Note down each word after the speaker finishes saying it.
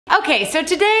Okay, so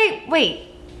today, wait,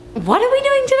 what are we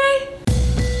doing today?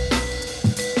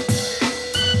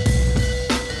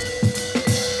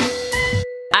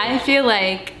 I feel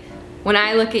like when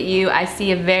I look at you, I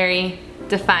see a very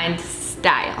defined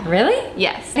style. Really?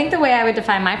 Yes. I think the way I would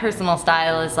define my personal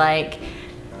style is like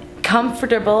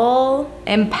comfortable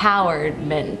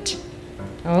empowerment.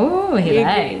 Oh, he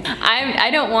likes. I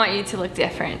don't want you to look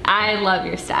different. I love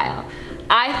your style.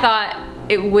 I thought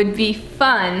it would be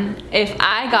fun if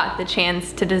I got the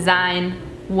chance to design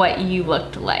what you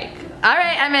looked like. All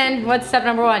right, I'm in. What's step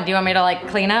number one? Do you want me to like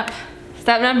clean up?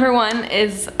 Step number one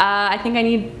is I think I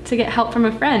need to get help from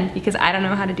a friend because I don't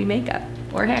know how to do makeup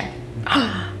or hair.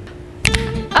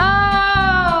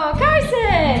 Oh,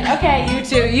 Carsen! Okay,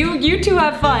 you two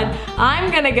have fun. I'm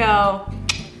gonna go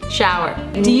shower.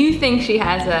 Do you think she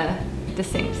has a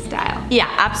distinct style?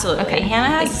 Yeah, absolutely. Okay,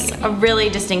 Hannah has a really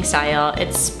distinct style.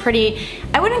 It's pretty,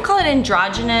 I wouldn't call it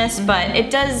androgynous, but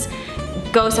it does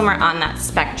go somewhere on that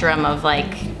spectrum of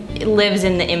like, it lives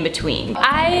in the in-between.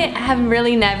 I have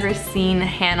really never seen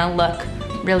Hannah look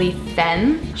really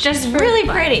femme. Just really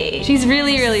pretty. She's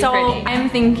really, really So- pretty. I'm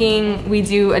thinking we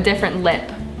do a different lip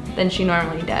than she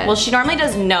normally does. Well, she normally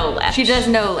does no lip. She does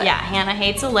no lip. Yeah, Hannah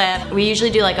hates a lip. We usually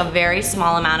do like a very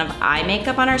small amount of eye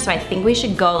makeup on her, so I think we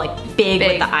should go like big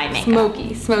with the eye makeup.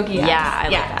 Smoky eyes. Yeah, I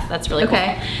like that. That's really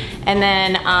Okay. cool. And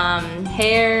then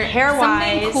hair-wise.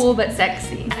 Something cool but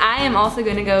sexy. I am also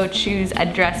gonna go choose a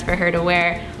dress for her to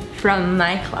wear from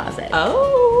my closet.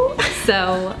 Oh.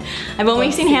 So, I've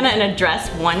only seen Hannah in a dress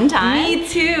one time. me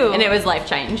too. And it was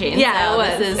life-changing. Yeah, so it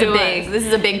was. This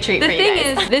is a big treat The for you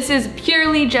thing guys. is, this is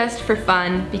purely just for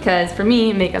fun because for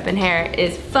me, makeup and hair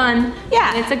is fun.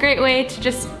 Yeah. And it's a great way to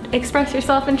just express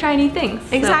yourself and try new things.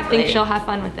 So Exactly. I think she'll have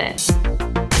fun with it.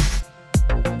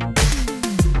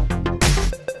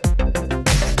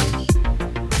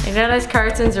 You notice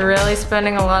Carsen's really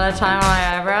spending a lot of time on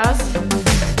my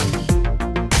eyebrows?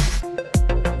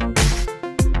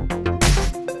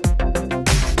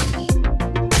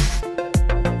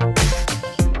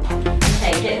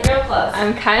 Okay, getting real close.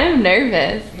 I'm kind of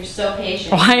nervous. You're so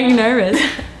patient. Why are you nervous?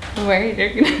 I'm worried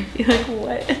you're gonna be like,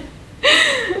 what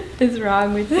is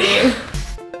wrong with you?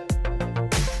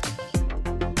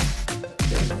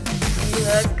 You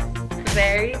look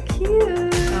very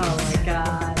cute. Oh my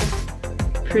god.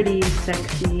 Pretty,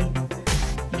 sexy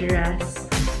dress.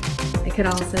 I could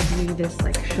also do this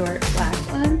like short black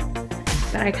one,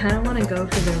 but I kind of want to go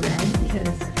for the red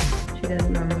because she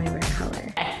doesn't normally wear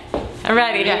color. I'm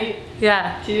ready.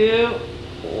 Yeah. 2,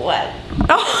 1.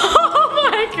 Oh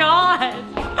my god!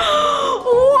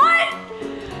 What?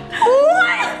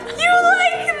 What? You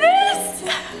like this?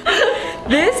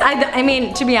 This? I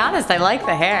mean, to be honest, I like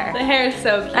the hair. The hair is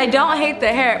so cute. I don't hate the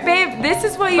hair. Babe, this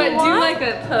is what you But want? do like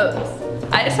a pose.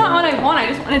 It's not what I want, I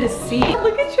just wanted to see.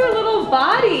 Look at your little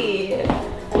body.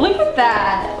 Look at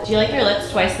that. Do you like your lips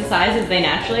twice the size as they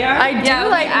naturally are? I do Yeah,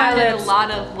 like we my added lips. a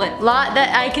lot of lip. Lot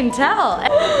that I can tell.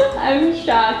 I'm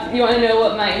shocked. You want to know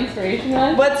what my inspiration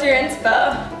was? What's your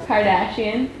inspo?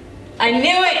 Kardashian. I knew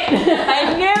it!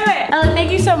 I knew it! Ellen,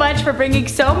 thank you so much for bringing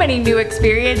so many new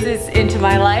experiences into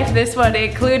my life, this one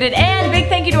included. And big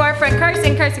thank you to our friend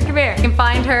Carsen. Carsen, come here. You can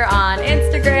find her on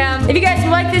Instagram. If you guys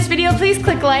like this video, please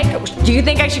click like. Do you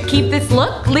think I should keep this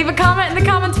look? Leave a comment in the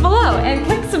comments below. And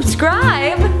click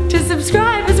subscribe to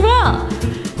subscribe as well.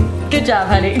 Good job,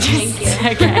 honey. Thank you.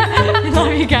 Okay.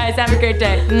 Love you guys. Have a great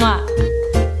day. Mwah.